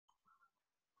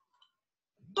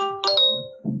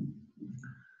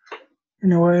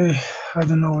Anyway, I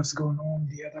don't know what's going on.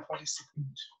 The other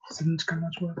participant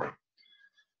cannot work.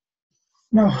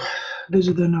 Now,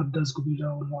 deze not does go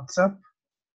below on WhatsApp.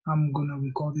 I'm gonna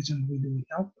record it and redo it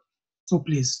now. So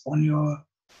please, on your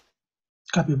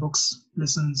copy box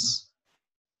lessons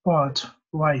part,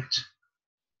 write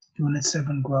Unit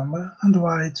 7 grammar and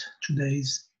write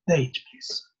today's date,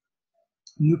 please.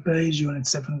 New page, Unit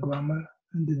 7 grammar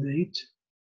and the date.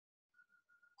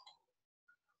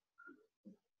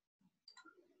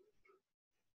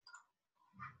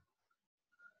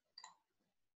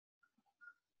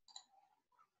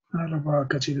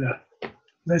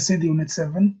 Let's say the Unit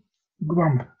 7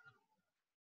 grammar.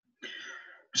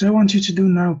 What I want you to do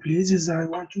now, please, is I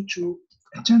want you to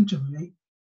attentively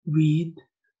read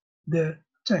the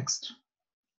text.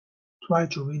 Try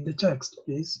to read the text,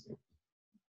 please.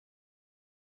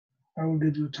 I will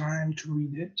give you time to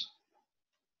read it.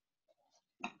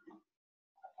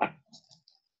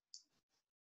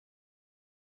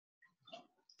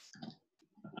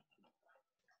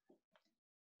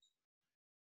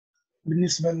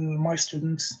 بالنسبة my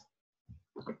students,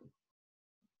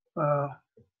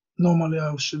 normally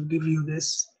I should give you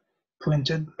this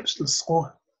printed باش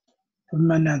تلصقوه.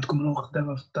 بما ان عندكم الوقت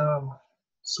دابا في الدار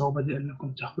صعوبة ديال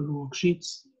انكم تاخذوا الورك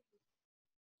شيتس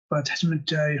فتحت من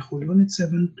تاعي خو Unit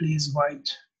 7 please write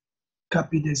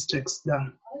copy this text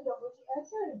down.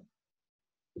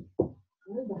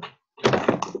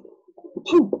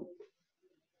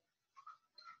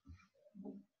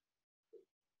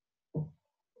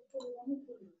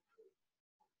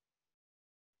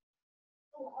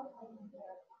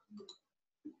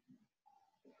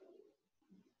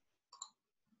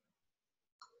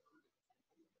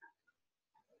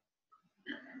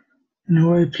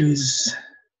 Anyway, please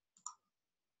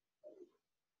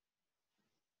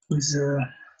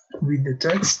read the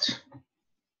text.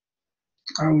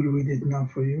 I will read it now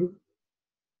for you.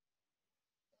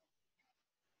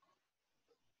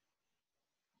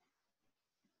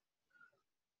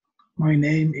 My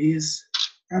name is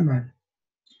Amal.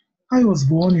 I was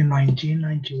born in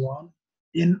 1991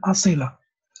 in Asila.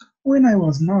 When I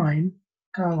was 9,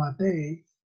 karate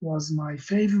was my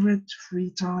favorite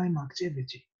free time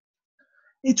activity.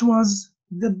 It was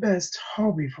the best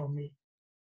hobby for me,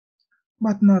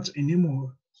 but not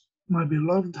anymore. My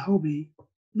beloved hobby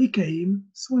became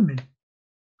swimming.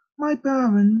 My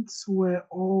parents were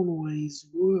always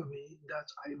worried that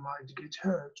I might get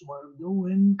hurt while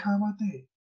doing karate.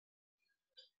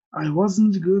 I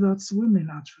wasn't good at swimming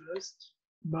at first,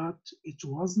 but it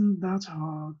wasn't that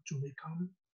hard to become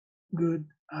good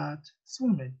at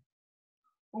swimming.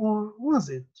 Or was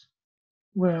it?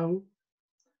 Well,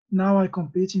 now I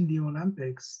compete in the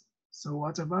Olympics. So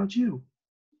what about you?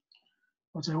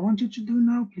 What I want you to do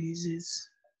now, please, is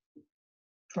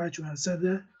try to answer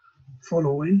the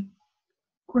following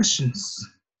questions.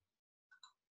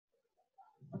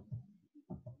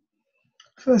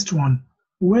 First one,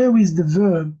 where is the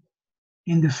verb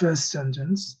in the first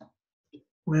sentence?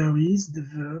 Where is the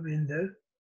verb in the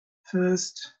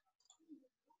first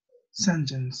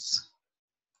sentence?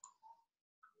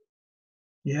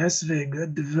 Yes, very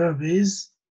good. The verb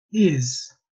is.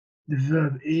 The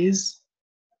verb is.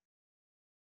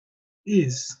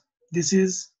 This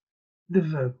is the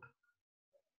verb.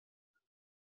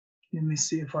 Let me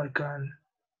see if I can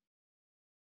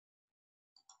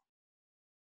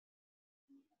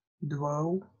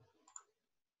draw.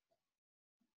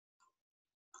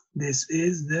 This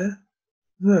is the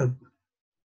verb.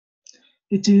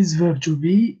 It is verb to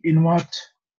be in what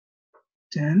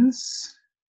tense?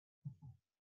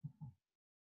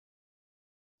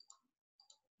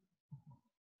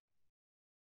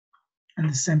 And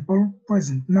the simple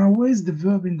present. Now, where is the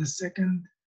verb in the second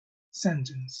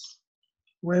sentence?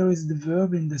 Where is the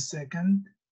verb in the second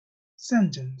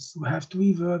sentence? We have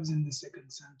 3 verbs in the second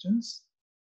sentence.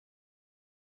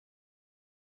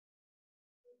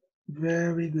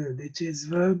 Very good. It is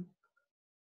verb.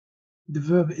 The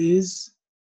verb is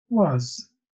was.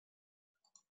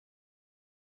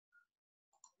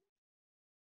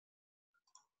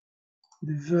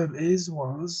 The verb is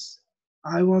was.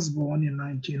 I was born in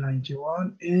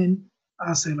 1991 in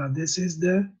Asela. This is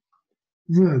the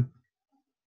verb.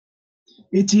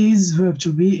 It is verb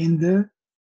to be in the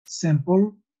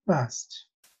simple past.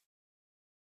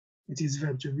 It is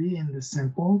verb to be in the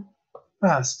simple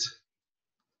past.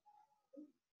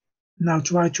 Now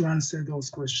try to answer those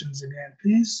questions again,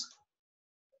 please.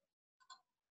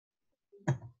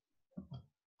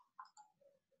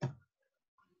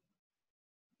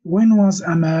 When was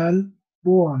Amal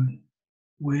born?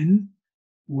 When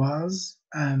was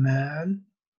Amal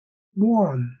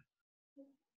born?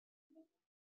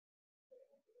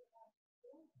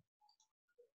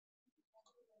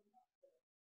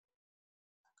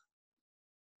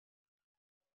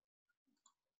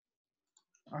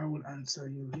 I will answer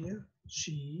you here.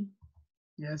 She,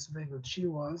 yes, very good. She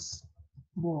was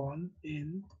born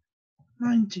in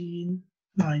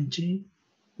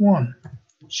 1991.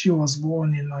 She was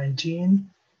born in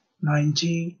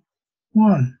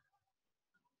 1991.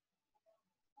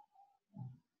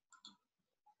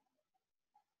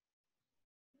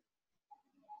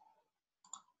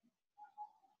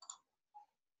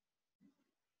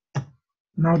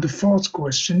 Now the fourth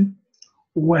question,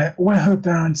 were her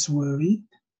parents worried?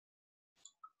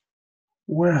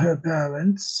 Were her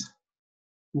parents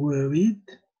worried?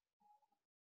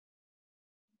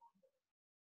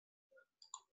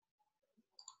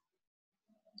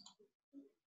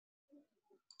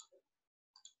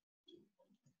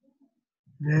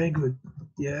 Very good.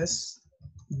 Yes,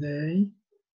 they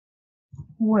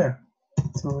were.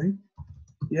 Sorry.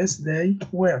 Yes, they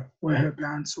were. Were her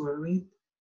parents worried?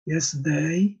 Yes,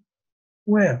 they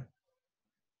were.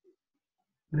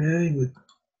 Very good.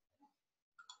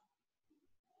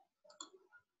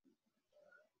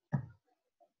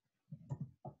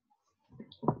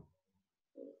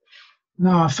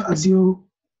 Now, as you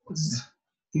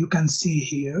can see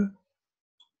here,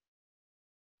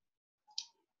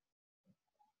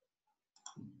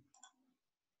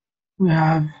 we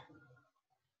have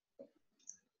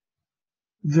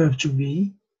verb to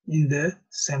be in the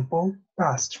simple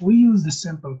past. We use the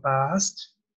simple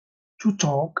past to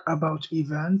talk about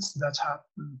events that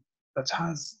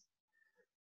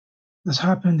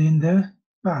happened in the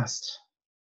past.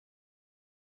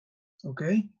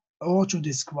 Okay, or to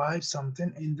describe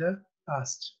something in the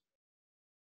past.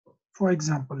 For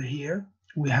example, here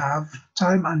we have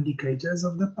time indicators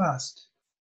of the past.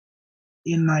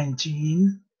 In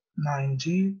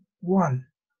 1991,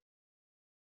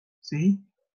 see,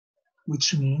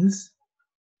 which means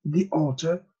the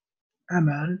author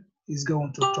Amal is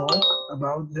going to talk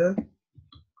about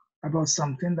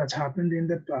something that happened in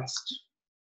the past.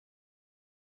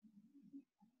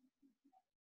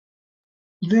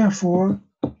 Therefore,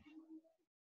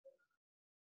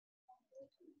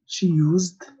 she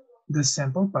used the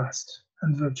simple past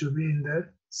and verb to be in the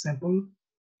simple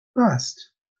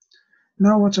past.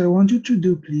 Now what I want you to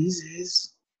do, please,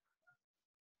 is,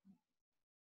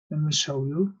 let me show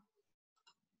you.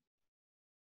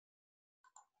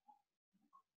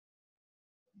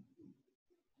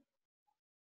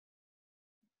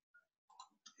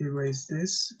 Erase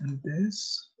this and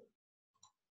this.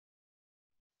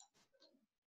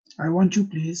 I want you,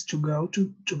 please, to go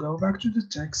back to the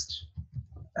text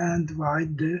and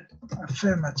write the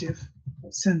affirmative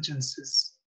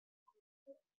sentences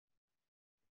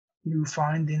you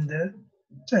find in the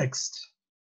text.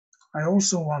 I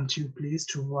also want you, please,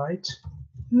 to write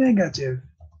negative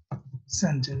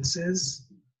sentences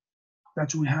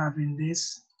that we have in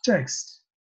this text.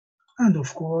 And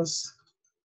of course,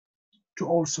 to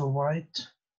also write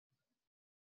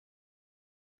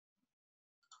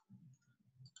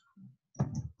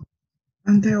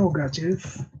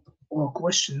interrogative or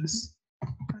questions,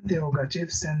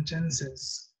 interrogative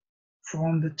sentences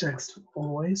from the text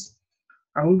always.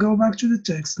 I will go back to the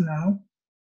text now.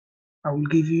 I will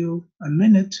give you a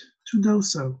minute to do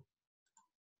so.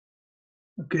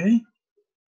 Okay?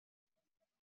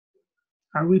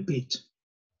 I repeat,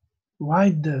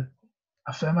 write the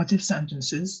affirmative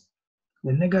sentences,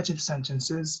 the negative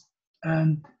sentences,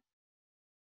 and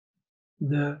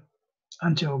the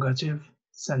interrogative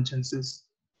sentences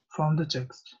from the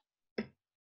text.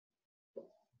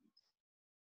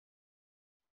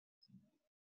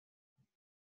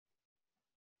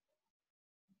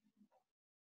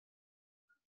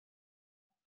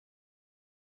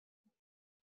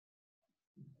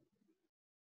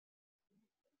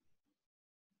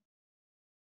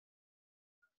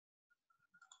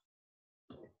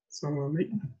 Slowly.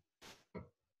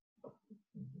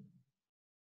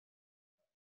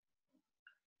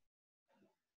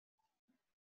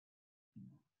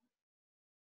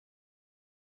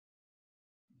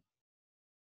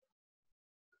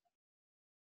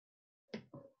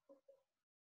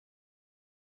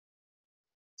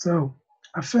 So,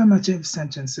 affirmative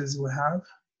sentences we have.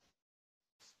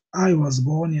 I was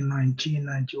born in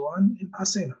 1991 in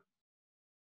Asela.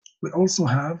 We also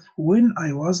have, when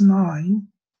I was 9,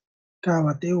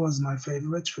 karate was my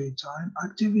favorite free time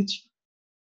activity.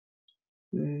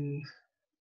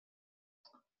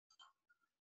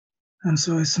 I'm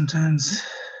sorry, sometimes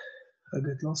I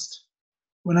get lost.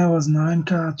 When I was 9,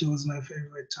 karate was my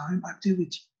favorite time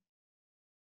activity.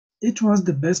 It was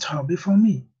the best hobby for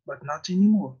me, but not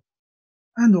anymore.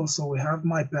 And also we have,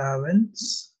 my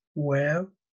parents were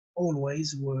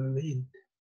always worried.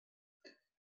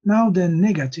 Now the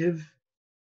negative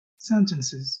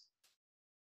sentences.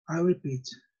 I repeat,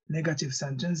 negative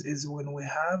sentence is when we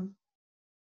have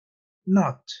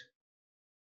not.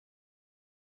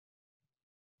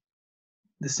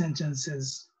 The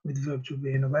sentences with verb to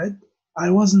be in red. I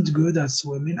wasn't good at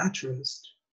swimming at first.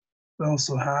 We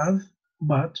also have,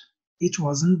 but it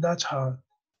wasn't that hard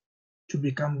to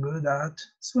become good at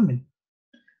swimming.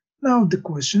 Now the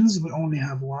questions, we only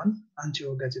have one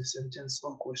interrogative sentence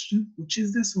or question, which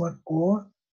is this one, or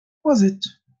was it?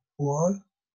 Or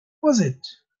was it?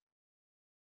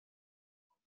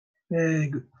 Very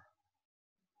good.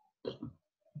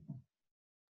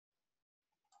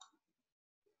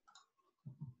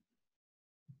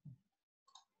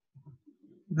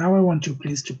 Now I want you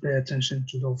please to pay attention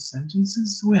to those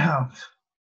sentences. We have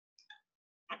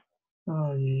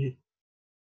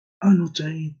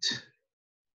annotate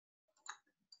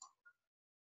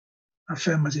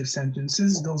affirmative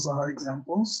sentences. Those are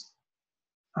examples.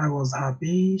 I was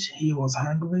happy, he was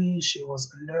hungry, she was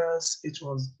a nurse, it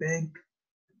was big.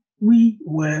 We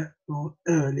were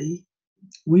early.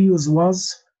 We use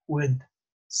was with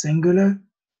singular,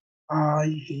 I,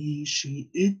 he, she,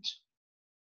 it.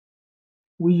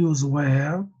 We use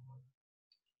were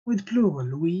with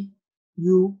plural, we,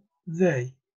 you,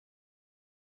 they.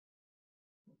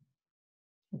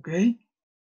 Okay?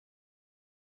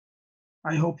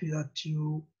 I hope that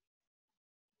you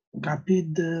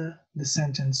copied the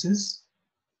sentences.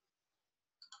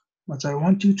 What I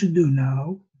want you to do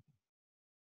now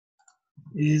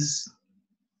is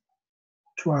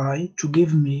try to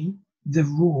give me the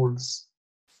rules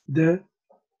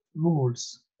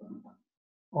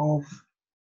of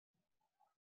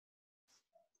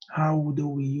how do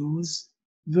we use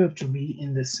verb to be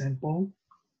in the simple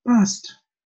past.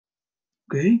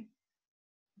 Okay,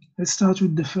 let's start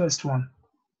with the first one,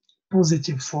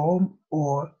 positive form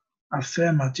or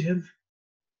affirmative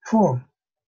form.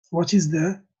 What is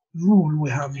the rule we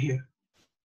have here?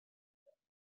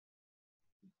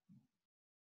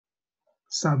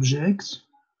 Subject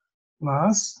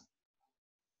plus,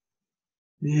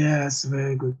 yes,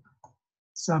 very good.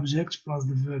 Subject plus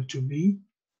the verb to be,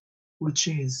 which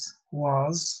is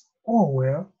was or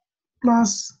were,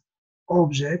 plus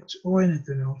object or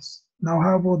anything else. Now,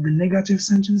 how about the negative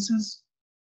sentences?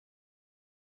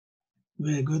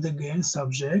 Very good again,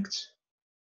 subject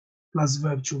plus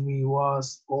verb to be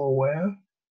was or were,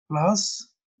 plus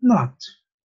not,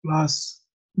 plus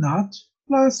not,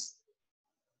 plus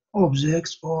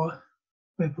objects or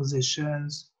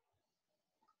prepositions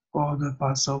or the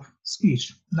parts of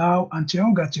speech. Now,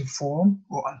 interrogative form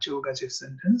or interrogative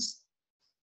sentence.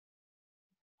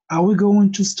 Are we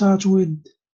going to start with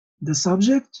the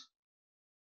subject?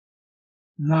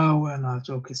 No, we're not.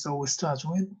 Okay, so we start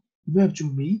with verb to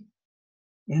be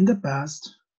in the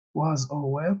past, was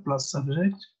or were, plus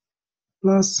subject,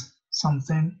 plus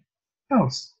something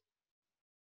else.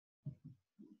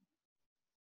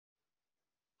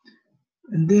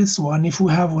 In this one, if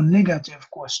we have a negative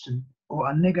question or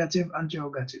a negative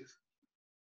interrogative,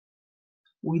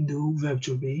 we do verb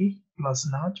to be plus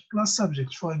not plus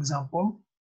subject. For example,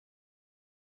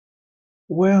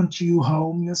 weren't you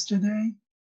home yesterday?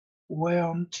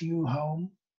 Weren't you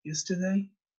home yesterday?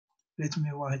 Let me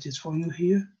write it for you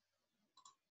here.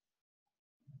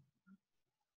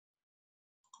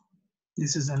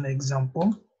 This is an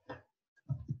example.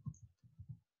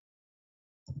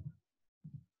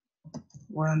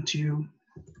 Weren't you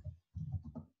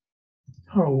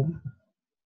home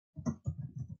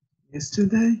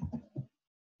yesterday?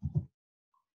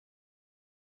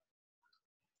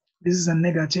 This is a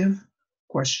negative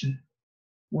question.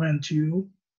 Weren't you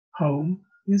home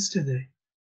yesterday?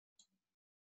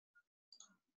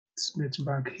 Split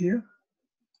back here.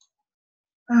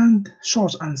 And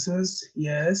short answers,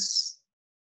 yes,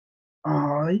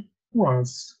 I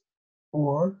was,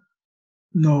 or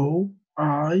no,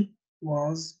 I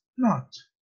was not.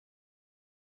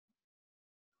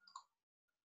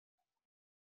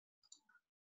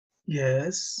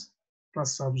 Yes,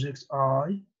 plus subject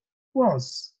I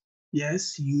was.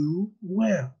 Yes, you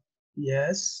were.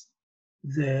 Yes,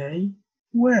 they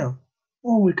were.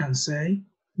 Or we can say,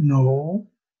 no,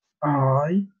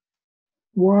 I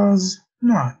was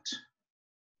not.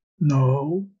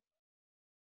 No,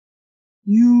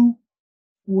 you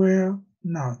were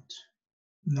not.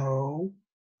 No,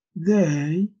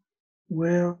 they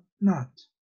were not.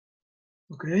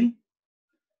 Okay?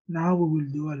 Now we will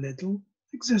do a little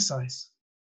exercise.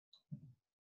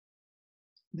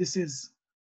 This is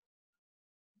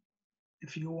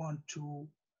if you want to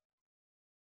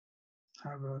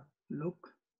have a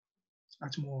look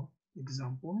at more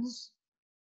examples.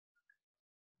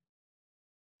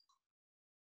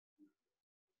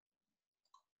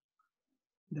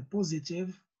 the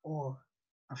positive or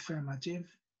affirmative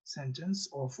sentence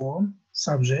or form,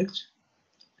 subject,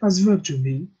 plus verb to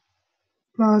be,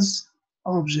 plus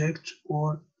object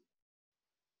or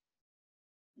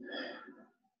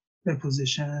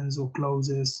prepositions or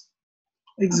clauses.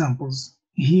 Examples: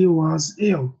 he was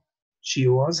ill, she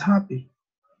was happy,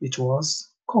 it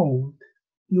was cold,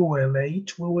 you were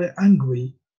late, we were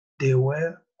angry, they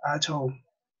were at home.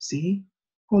 See?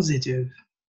 Positive,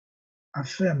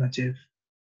 affirmative.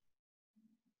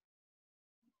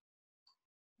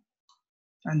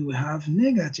 And we have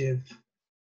negative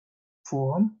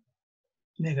form,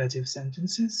 negative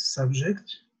sentences,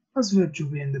 subject, plus verb to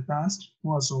be in the past,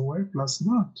 was or were, plus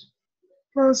not,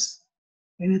 plus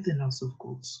anything else, of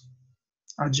course.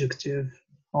 Adjective,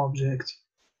 object.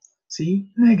 See?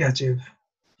 Negative.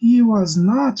 He was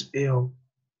not ill.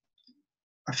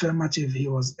 Affirmative, he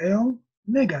was ill.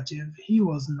 Negative, he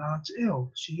was not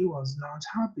ill. She was not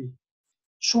happy.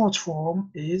 Short form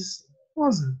is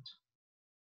wasn't.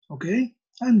 Okay?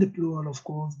 And the plural, of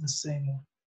course, the same one.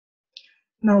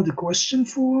 Now the question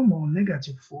form or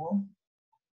negative form,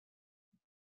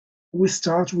 we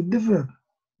start with the verb.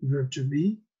 Verb to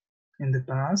be in the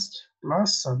past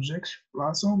plus subject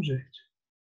plus object.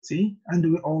 See?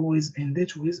 And we always end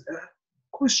it with a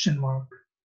question mark.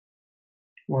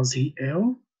 Was he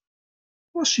ill?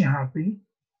 Was she happy?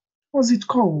 Was it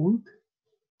cold?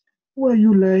 Were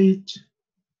you late?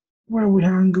 Were we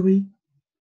hungry?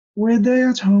 Were they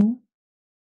at home?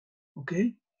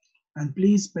 Okay? And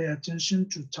please pay attention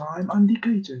to time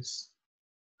indicators.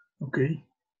 Okay?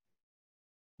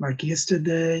 Like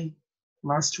yesterday,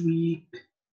 last week,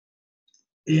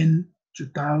 in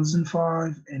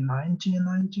 2005, in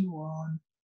 1991.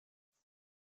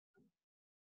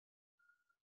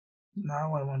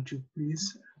 Now I want you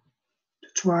please to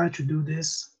try to do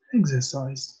this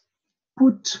exercise.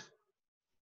 Put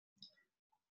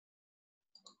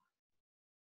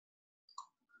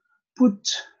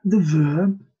the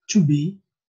verb to be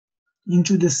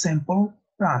into the simple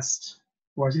past.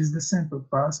 What is the simple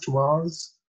past?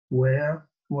 Was, were,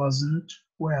 wasn't,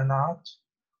 were not.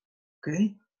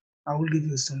 Okay? I will give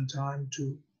you some time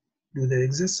to do the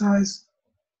exercise,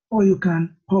 or you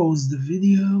can pause the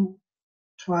video,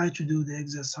 try to do the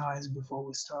exercise before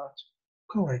we start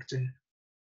correcting.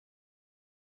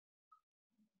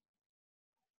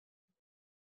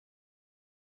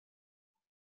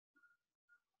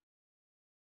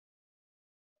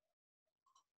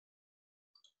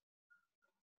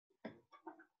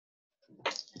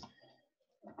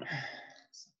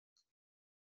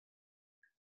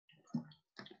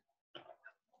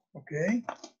 Okay,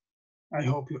 I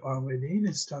hope you are ready.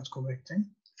 Let's start correcting.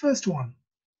 First one.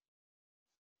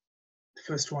 The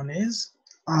first one is,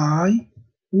 I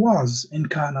was in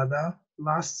Canada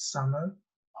last summer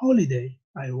holiday.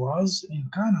 I was in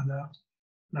Canada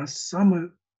last summer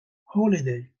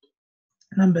holiday.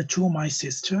 Number two, my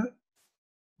sister.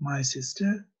 My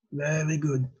sister, very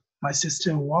good. My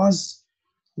sister was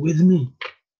with me.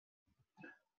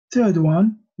 Third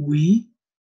one, we,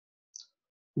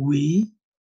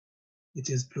 it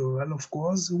is plural, of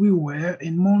course. We were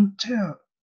in Montreal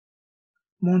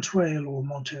or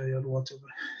Montreal, whatever.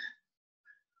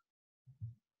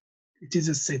 It is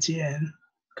a city in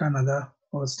Canada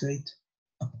or state.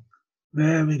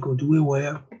 Very good. We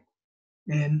were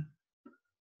in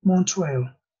Montreal.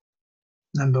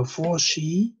 Number four,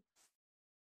 she,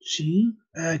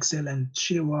 excellent.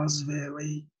 She was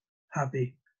very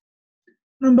happy.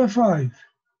 Number five,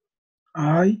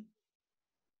 I,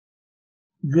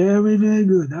 very, very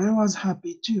good. I was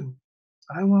happy too.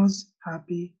 I was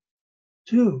happy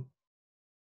too.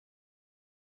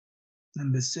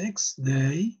 Number six,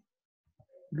 they,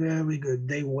 very good.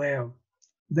 They were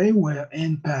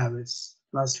in Paris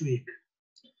last week.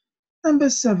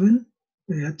 Number seven,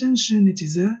 pay attention. It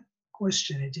is a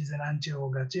question. It is an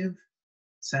interrogative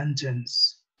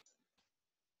sentence.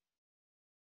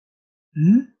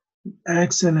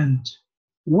 Excellent.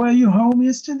 Were you home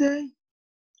yesterday?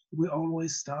 We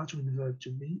always start with the verb to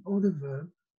be or the verb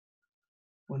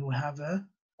when we have a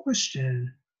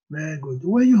question. Very good.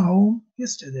 Were you home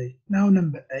yesterday? Now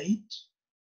number eight.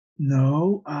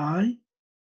 No, I.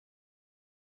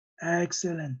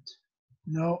 Excellent.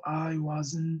 No, I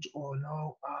wasn't, or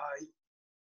no, I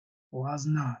was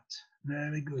not.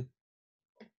 Very good.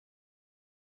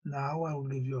 Now I will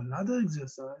give you another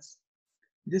exercise.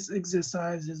 This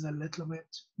exercise is a little bit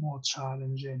more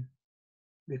challenging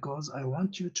because I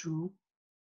want you to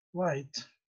write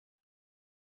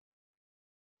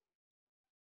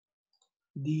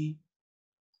the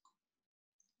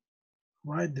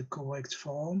correct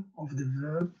form of the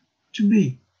verb to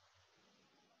be.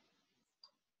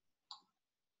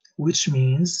 which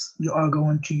means you are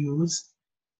going to use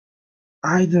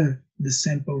either the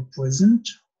simple present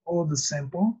or the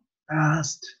simple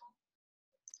past.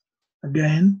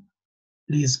 Again,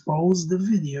 please pause the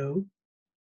video,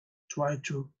 try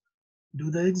to do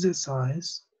the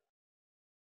exercise,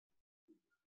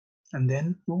 and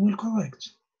then we will correct.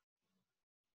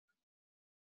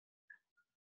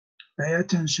 Pay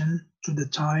attention to the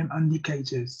time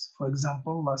indicators. For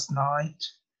example, last night,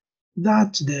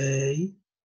 that day,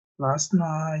 last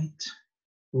night,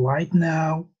 right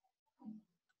now,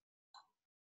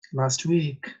 last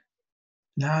week,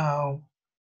 now,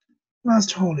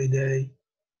 last holiday,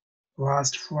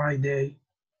 last Friday,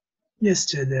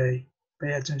 yesterday.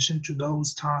 Pay attention to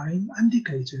those time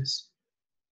indicators.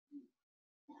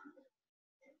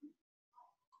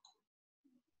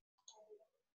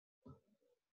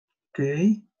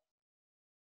 Okay.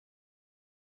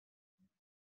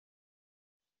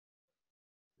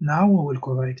 Now we will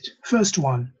correct. First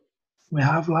one, we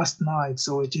have last night,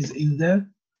 so it is in the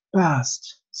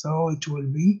past. So it will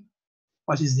be,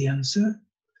 what is the answer?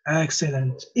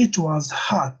 Excellent. It was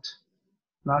hot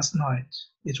last night.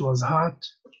 It was hot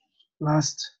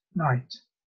last night.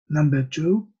 Number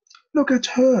two, look at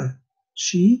her.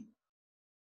 She,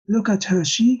 look at her.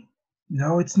 She,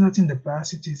 no, it's not in the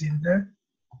past. It is in the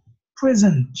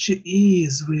present. She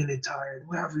is really tired.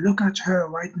 We have look at her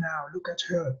right now. Look at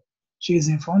her. She is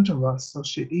in front of us. So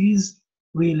she is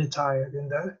really tired in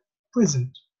the present.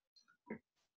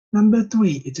 Number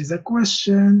three, it is a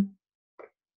question.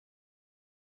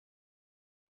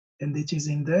 And it is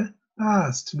in the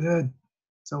past. Good.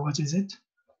 So what is it?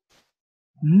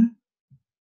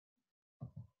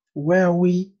 Were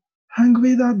we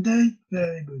hungry that day?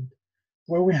 Very good.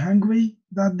 Were we hungry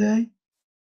that day?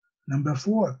 Number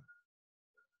four.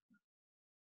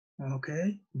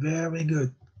 Okay, very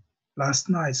good. Last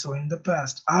night, so in the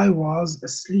past. I was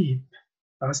asleep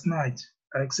last night.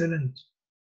 Excellent.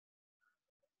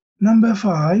 Number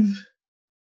five.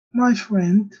 My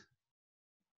friend.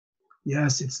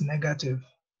 Yes, it's negative.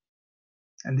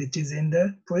 And it is in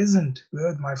the present.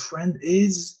 Good. My friend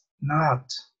is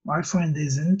not. My friend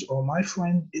isn't, or my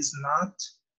friend is not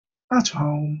at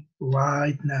home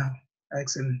right now.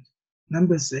 Excellent.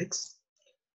 Number six,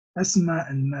 Asma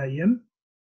and Mayim,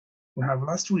 we have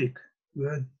last week.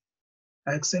 Good.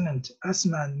 Excellent.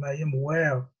 Asma and Mayim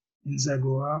were in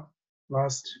Zagora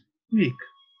last week.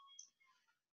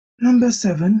 Number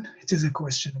seven, it is a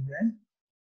question again.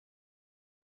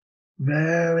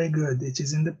 Very good. It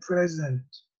is in the present.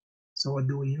 So what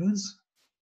do we use?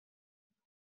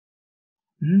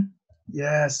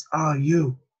 Yes, are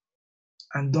you?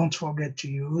 And don't forget to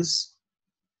use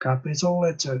capital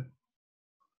letter.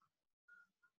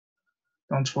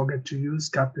 Don't forget to use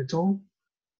capital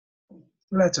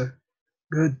letter.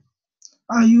 Good.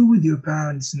 Are you with your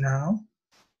parents now?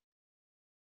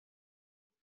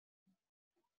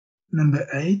 Number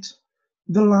eight,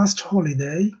 the last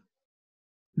holiday.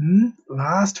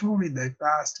 Last holiday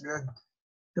passed. Good.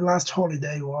 The last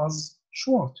holiday was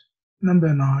short.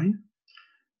 Number nine,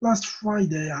 last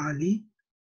Friday, Ali.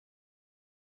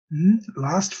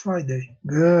 Last Friday.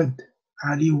 Good.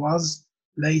 Ali was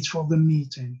late for the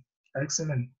meeting.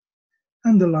 Excellent.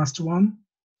 And the last one,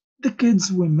 the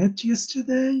kids we met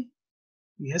yesterday.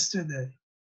 Yesterday.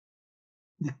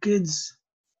 The kids,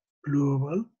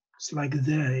 plural, it's like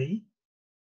they.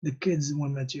 The kids we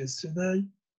met yesterday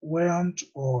weren't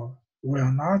or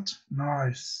were not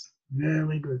nice.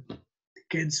 Very good. The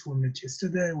kids we met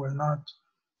yesterday were not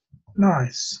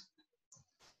nice.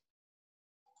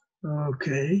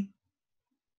 Okay.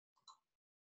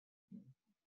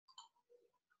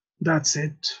 That's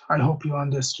it. I hope you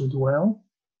understood well.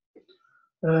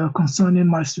 Concerning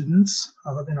my students,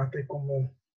 avem noté como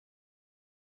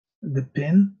the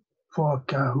pin for a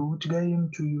Kahoot game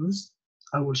to use.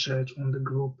 I will share it on the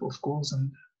group, of course,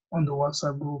 and on the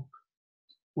WhatsApp group.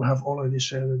 We have already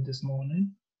shared it this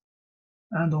morning.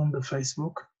 And on the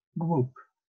Facebook group.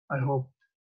 I hope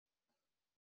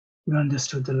you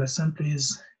understood the lesson.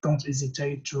 Please don't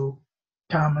hesitate to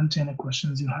comment any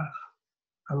questions you have.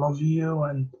 I love you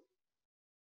and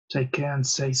take care and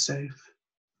stay safe.